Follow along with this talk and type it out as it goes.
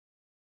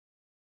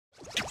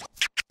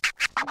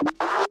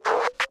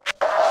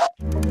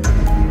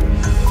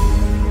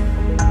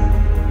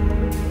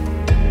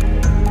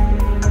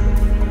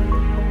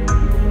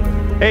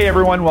Hey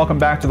everyone, welcome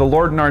back to the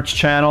Lord and Arts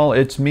channel.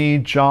 It's me,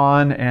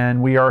 John,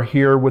 and we are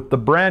here with the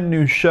brand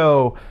new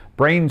show,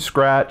 Brain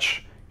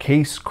Scratch,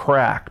 Case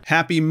Cracked.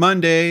 Happy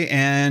Monday,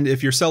 and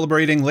if you're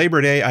celebrating Labor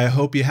Day, I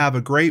hope you have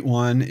a great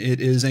one. It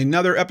is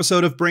another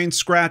episode of Brain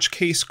Scratch,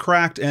 Case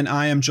Cracked, and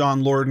I am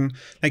John Lorden.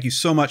 Thank you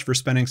so much for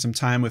spending some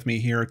time with me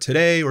here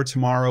today or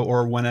tomorrow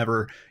or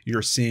whenever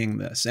you're seeing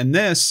this. And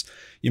this,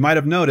 you might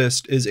have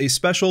noticed, is a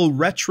special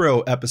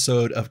retro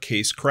episode of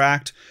Case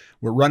Cracked.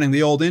 We're running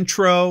the old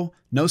intro,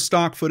 no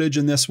stock footage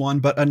in this one,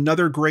 but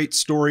another great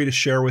story to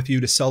share with you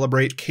to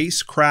celebrate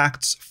Case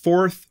Cracked's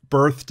 4th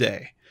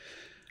birthday.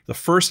 The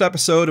first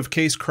episode of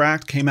Case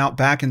Cracked came out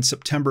back in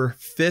September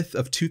 5th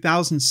of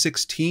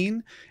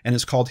 2016 and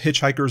is called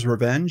Hitchhiker's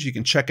Revenge. You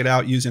can check it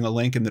out using a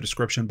link in the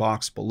description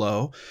box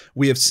below.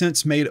 We have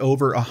since made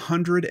over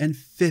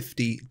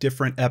 150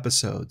 different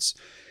episodes.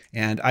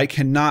 And I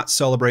cannot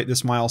celebrate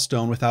this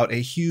milestone without a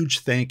huge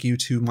thank you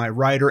to my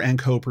writer and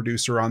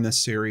co-producer on this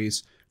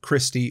series,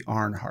 Christy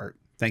Arnhart.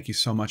 Thank you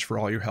so much for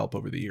all your help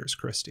over the years,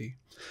 Christy.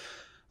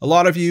 A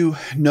lot of you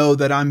know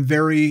that I'm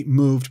very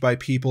moved by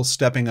people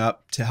stepping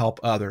up to help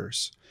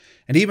others.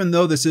 And even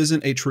though this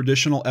isn't a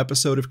traditional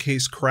episode of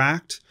Case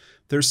Cracked,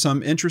 there's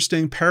some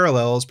interesting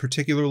parallels,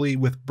 particularly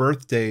with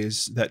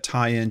birthdays, that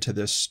tie into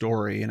this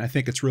story. And I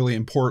think it's really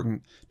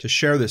important to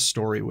share this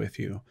story with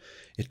you.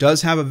 It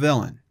does have a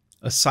villain,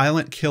 a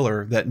silent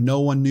killer that no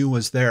one knew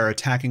was there,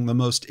 attacking the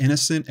most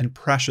innocent and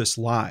precious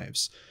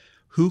lives.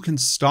 Who can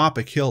stop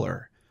a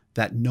killer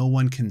that no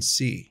one can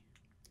see?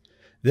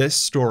 This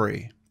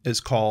story is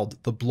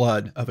called The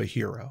Blood of a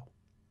Hero.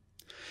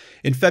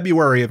 In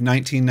February of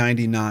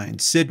 1999,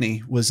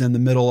 Sydney was in the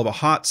middle of a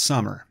hot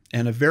summer,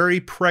 and a very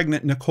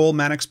pregnant Nicole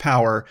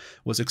Mannix-Power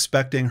was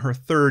expecting her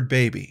third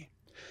baby.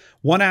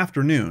 One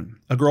afternoon,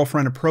 a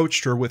girlfriend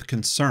approached her with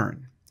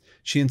concern.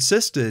 She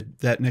insisted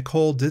that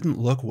Nicole didn't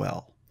look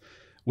well.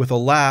 With a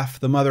laugh,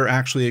 the mother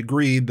actually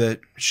agreed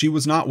that she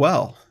was not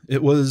well.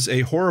 It was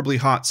a horribly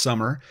hot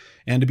summer,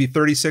 and to be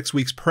 36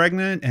 weeks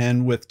pregnant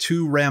and with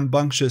 2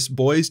 rambunctious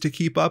boys to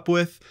keep up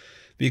with,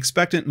 the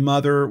expectant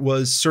mother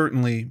was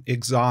certainly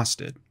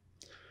exhausted.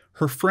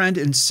 Her friend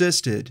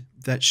insisted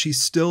that she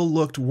still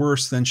looked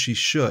worse than she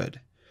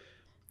should.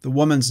 The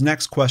woman's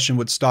next question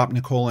would stop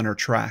Nicole in her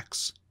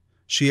tracks.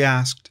 She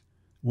asked,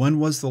 "When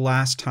was the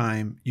last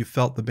time you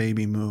felt the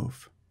baby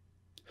move?"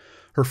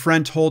 Her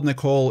friend told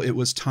Nicole it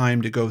was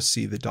time to go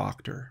see the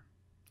doctor.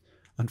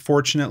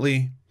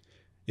 Unfortunately,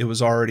 it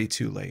was already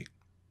too late.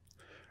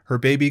 Her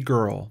baby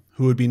girl,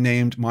 who would be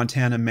named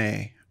Montana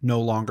May, no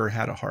longer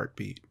had a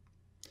heartbeat.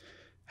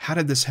 How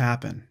did this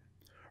happen?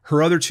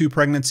 Her other 2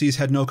 pregnancies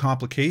had no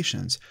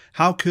complications.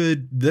 How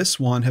could this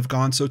one have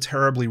gone so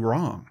terribly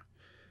wrong?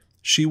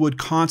 She would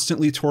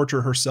constantly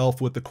torture herself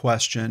with the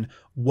question,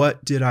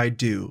 what did I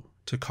do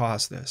to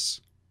cause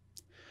this?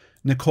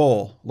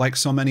 Nicole, like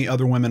so many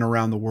other women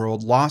around the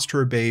world, lost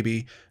her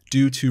baby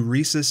due to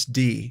rhesus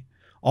D,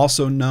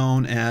 also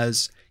known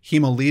as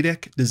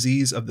hemolytic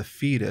disease of the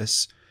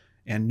fetus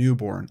and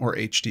newborn, or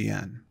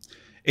HDN.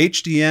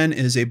 HDN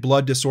is a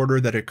blood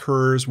disorder that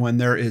occurs when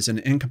there is an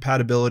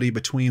incompatibility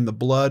between the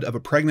blood of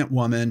a pregnant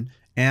woman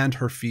and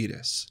her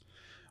fetus.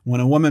 When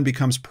a woman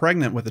becomes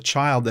pregnant with a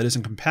child that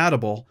isn't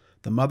compatible,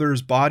 the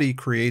mother's body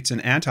creates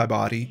an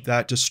antibody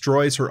that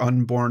destroys her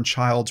unborn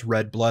child's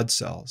red blood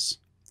cells.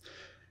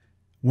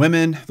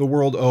 Women the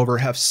world over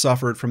have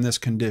suffered from this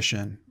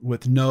condition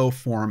with no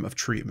form of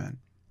treatment.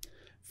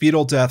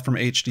 Fetal death from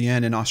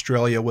HDN in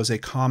Australia was a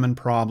common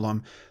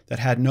problem that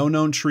had no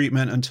known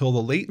treatment until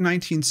the late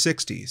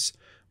 1960s,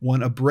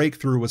 when a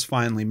breakthrough was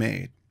finally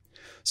made.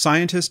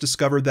 Scientists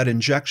discovered that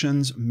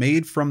injections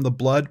made from the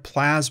blood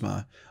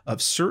plasma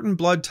of certain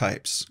blood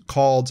types,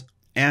 called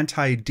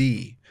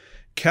anti-D,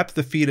 kept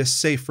the fetus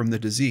safe from the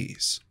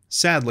disease.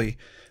 Sadly,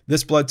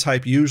 this blood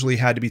type usually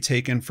had to be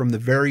taken from the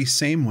very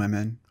same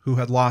women who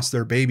had lost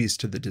their babies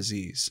to the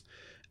disease.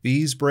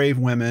 These brave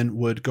women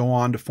would go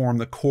on to form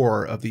the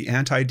core of the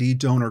anti-D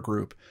donor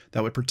group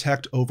that would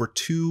protect over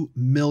 2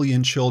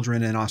 million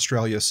children in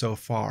Australia so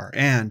far,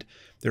 and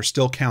they're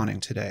still counting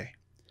today.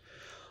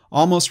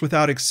 Almost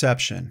without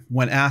exception,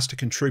 when asked to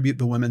contribute,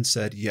 the women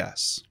said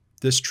yes.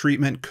 This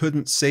treatment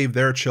couldn't save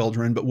their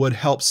children, but would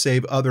help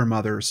save other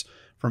mothers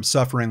from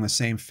suffering the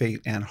same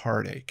fate and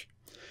heartache.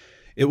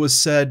 It was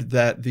said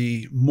that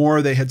the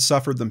more they had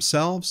suffered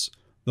themselves,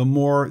 the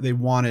more they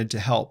wanted to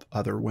help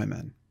other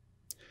women.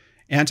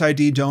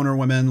 Anti-D donor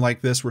women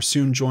like this were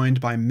soon joined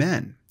by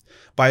men.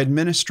 By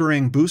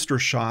administering booster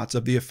shots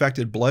of the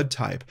affected blood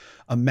type,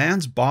 a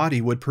man's body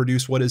would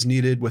produce what is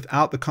needed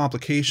without the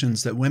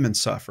complications that women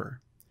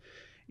suffer.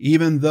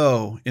 Even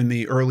though in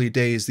the early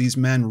days these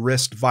men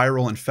risked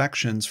viral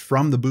infections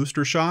from the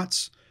booster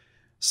shots,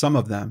 some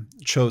of them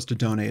chose to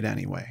donate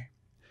anyway.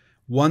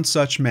 One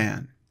such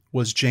man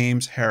was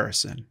James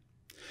Harrison.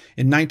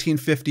 In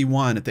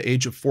 1951, at the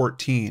age of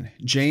 14,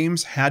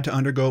 James had to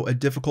undergo a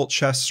difficult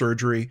chest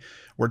surgery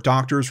where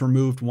doctors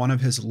removed one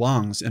of his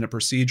lungs in a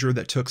procedure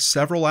that took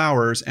several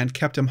hours and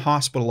kept him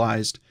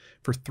hospitalized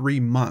for 3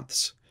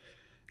 months.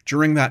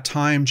 During that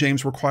time,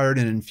 James required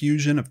an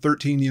infusion of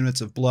 13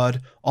 units of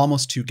blood,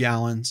 almost 2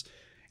 gallons.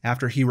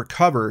 After he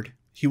recovered,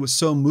 he was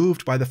so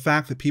moved by the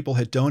fact that people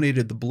had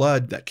donated the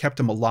blood that kept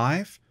him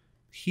alive,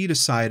 he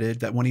decided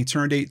that when he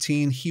turned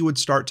 18, he would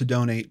start to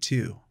donate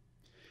too.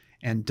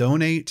 And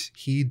donate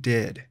he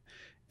did.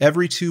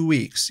 Every 2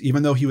 weeks,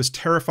 even though he was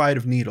terrified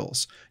of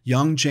needles,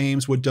 young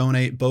James would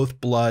donate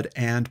both blood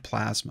and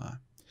plasma.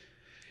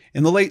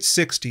 In the late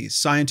 60s,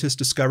 scientists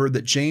discovered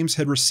that James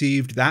had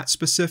received that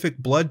specific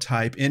blood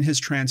type in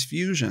his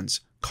transfusions,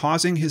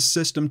 causing his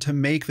system to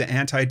make the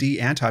anti-D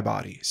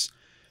antibodies.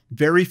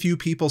 Very few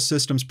people's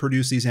systems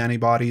produce these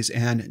antibodies,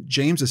 and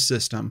James's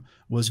system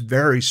was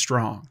very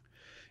strong.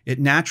 It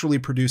naturally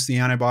produced the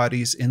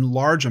antibodies in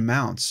large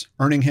amounts,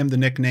 earning him the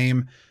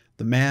nickname,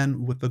 the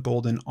man with the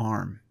golden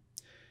arm.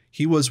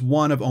 He was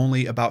one of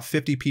only about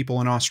 50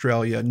 people in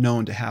Australia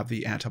known to have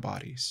the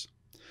antibodies.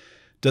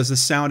 Does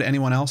this sound to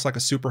anyone else like a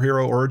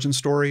superhero origin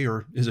story,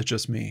 or is it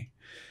just me?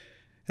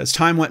 As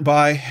time went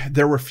by,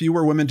 there were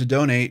fewer women to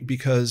donate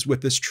because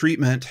with this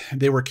treatment,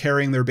 they were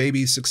carrying their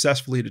babies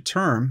successfully to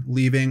term,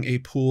 leaving a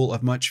pool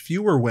of much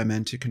fewer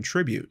women to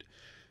contribute.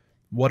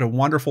 What a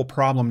wonderful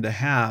problem to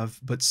have,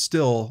 but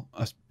still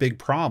a big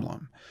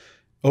problem.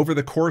 Over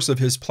the course of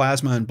his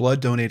plasma and blood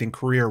donating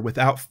career,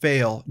 without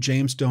fail,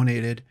 James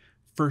donated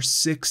for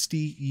 60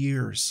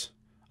 years.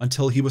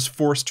 Until he was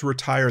forced to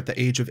retire at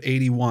the age of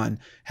 81,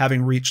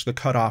 having reached the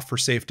cutoff for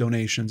safe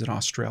donations in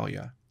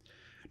Australia.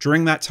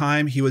 During that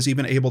time, he was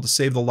even able to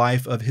save the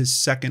life of his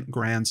second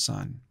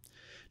grandson.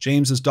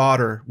 James's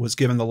daughter was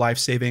given the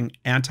life-saving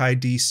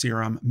anti-D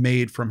serum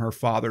made from her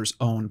father's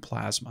own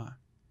plasma.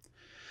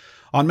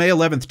 On May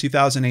 11,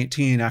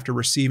 2018, after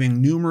receiving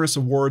numerous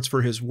awards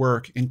for his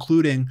work,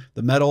 including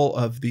the Medal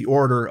of the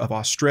Order of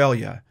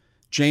Australia,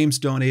 James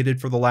donated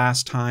for the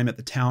last time at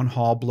the Town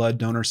Hall Blood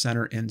Donor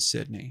Centre in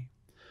Sydney.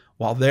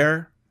 While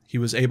there, he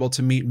was able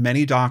to meet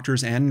many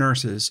doctors and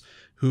nurses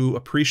who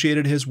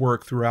appreciated his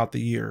work throughout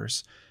the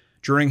years.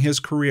 During his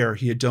career,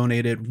 he had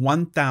donated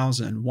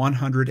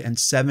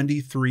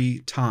 1,173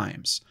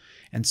 times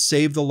and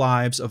saved the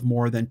lives of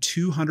more than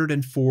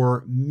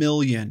 204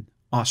 million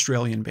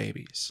Australian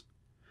babies.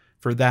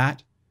 For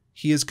that,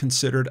 he is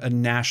considered a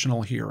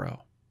national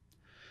hero.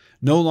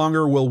 No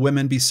longer will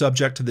women be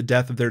subject to the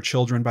death of their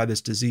children by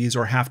this disease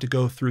or have to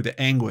go through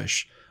the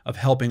anguish of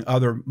helping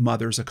other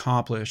mothers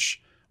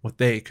accomplish what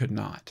they could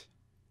not.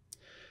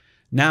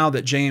 Now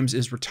that James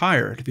is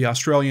retired, the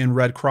Australian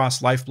Red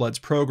Cross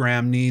Lifebloods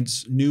program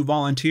needs new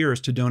volunteers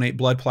to donate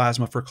blood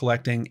plasma for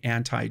collecting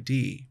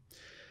anti-D.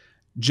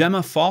 Gemma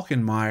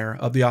Falkenmeyer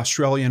of the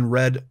Australian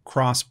Red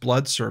Cross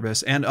Blood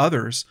Service and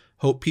others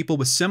hope people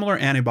with similar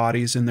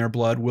antibodies in their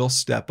blood will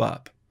step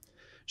up.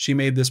 She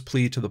made this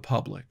plea to the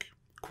public.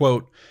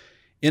 Quote,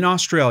 "In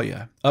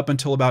Australia, up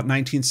until about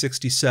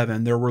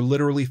 1967, there were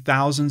literally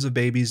thousands of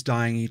babies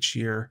dying each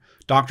year.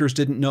 Doctors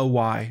didn't know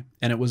why,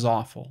 and it was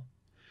awful.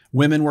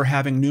 Women were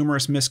having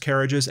numerous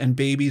miscarriages, and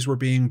babies were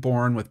being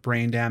born with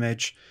brain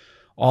damage.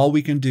 All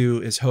we can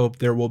do is hope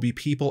there will be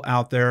people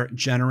out there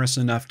generous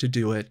enough to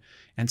do it,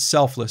 and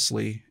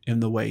selflessly in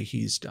the way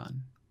he's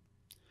done."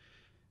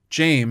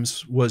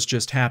 James was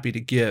just happy to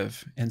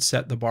give and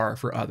set the bar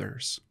for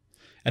others.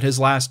 At his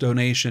last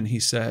donation, he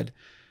said,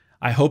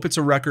 "I hope it's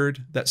a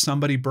record that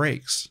somebody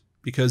breaks,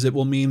 because it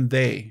will mean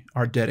they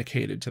are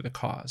dedicated to the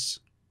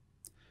cause."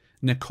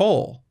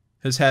 Nicole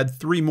has had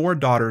 3 more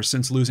daughters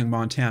since losing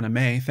Montana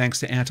May, thanks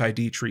to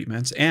anti-D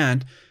treatments,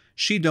 and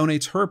she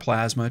donates her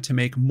plasma to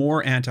make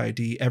more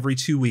anti-D every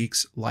 2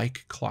 weeks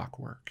like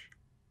clockwork.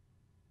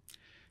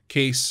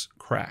 Case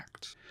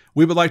cracked.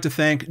 We would like to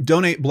thank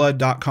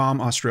DonateBlood.com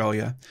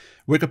Australia,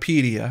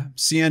 Wikipedia,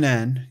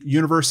 CNN,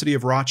 University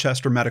of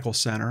Rochester Medical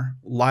Center,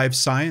 Live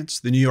Science,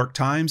 the New York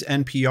Times,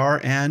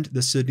 NPR, and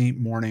the Sydney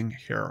Morning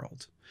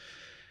Herald.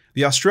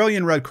 The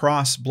Australian Red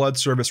Cross Blood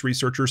Service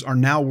researchers are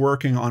now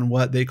working on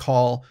what they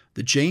call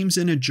the James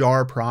in a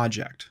Jar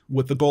project,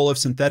 with the goal of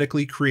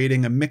synthetically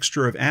creating a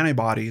mixture of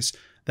antibodies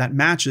that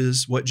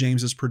matches what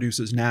James's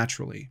produces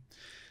naturally.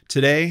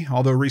 Today,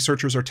 although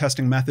researchers are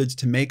testing methods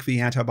to make the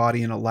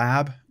antibody in a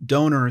lab,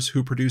 donors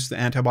who produce the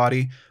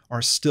antibody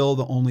are still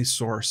the only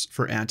source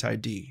for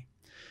anti-D.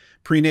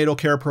 Prenatal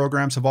care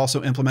programs have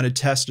also implemented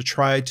tests to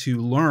try to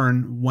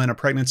learn when a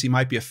pregnancy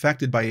might be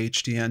affected by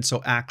HDN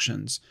so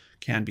actions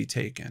can be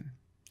taken.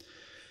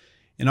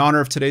 In honor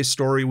of today's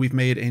story, we've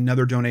made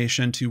another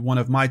donation to one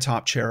of my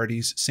top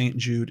charities, St.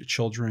 Jude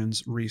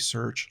Children's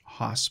Research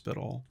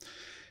Hospital.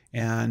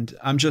 And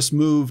I'm just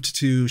moved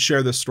to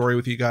share this story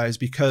with you guys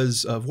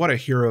because of what a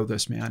hero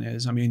this man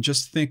is. I mean,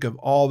 just think of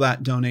all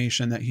that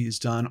donation that he's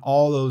done,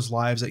 all those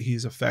lives that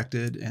he's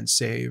affected and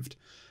saved.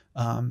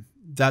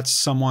 That's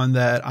someone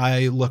that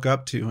I look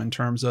up to in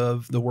terms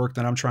of the work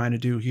that I'm trying to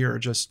do here,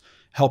 just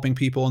helping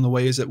people in the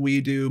ways that we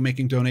do,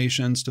 making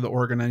donations to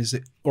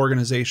the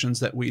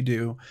organizations that we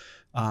do.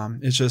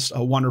 It's just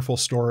a wonderful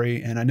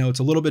story. And I know it's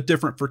a little bit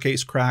different for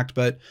Case Cracked,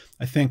 but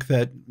I think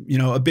that, you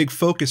know, a big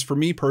focus for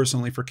me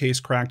personally for Case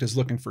Cracked is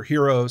looking for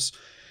heroes.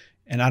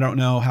 And I don't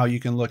know how you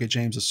can look at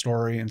James's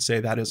story and say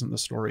that isn't the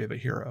story of a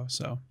hero.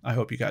 So I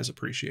hope you guys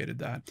appreciated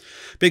that.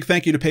 Big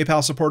thank you to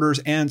PayPal supporters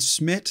Ann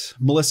Smith,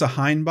 Melissa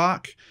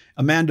Heinbach,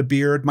 Amanda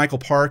Beard, Michael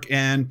Park,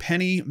 and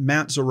Penny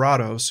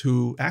Mantzeratos,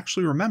 who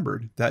actually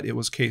remembered that it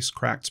was Case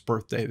Cracked's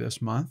birthday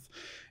this month.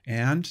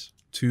 And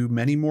to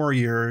many more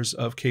years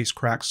of Case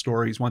Cracked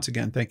stories. Once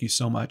again, thank you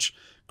so much,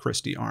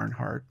 Christy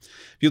Arnhart.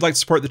 If you'd like to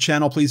support the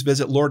channel, please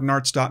visit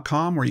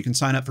lordandarts.com, where you can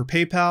sign up for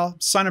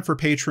PayPal, sign up for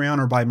Patreon,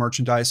 or buy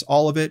merchandise.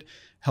 All of it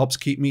helps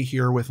keep me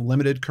here with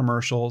limited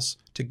commercials.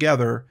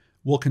 Together,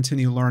 we'll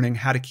continue learning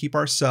how to keep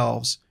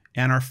ourselves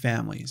and our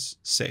families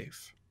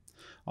safe.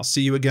 I'll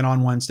see you again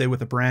on Wednesday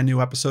with a brand new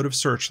episode of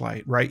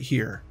Searchlight right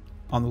here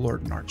on the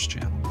Lord and Arts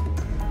channel.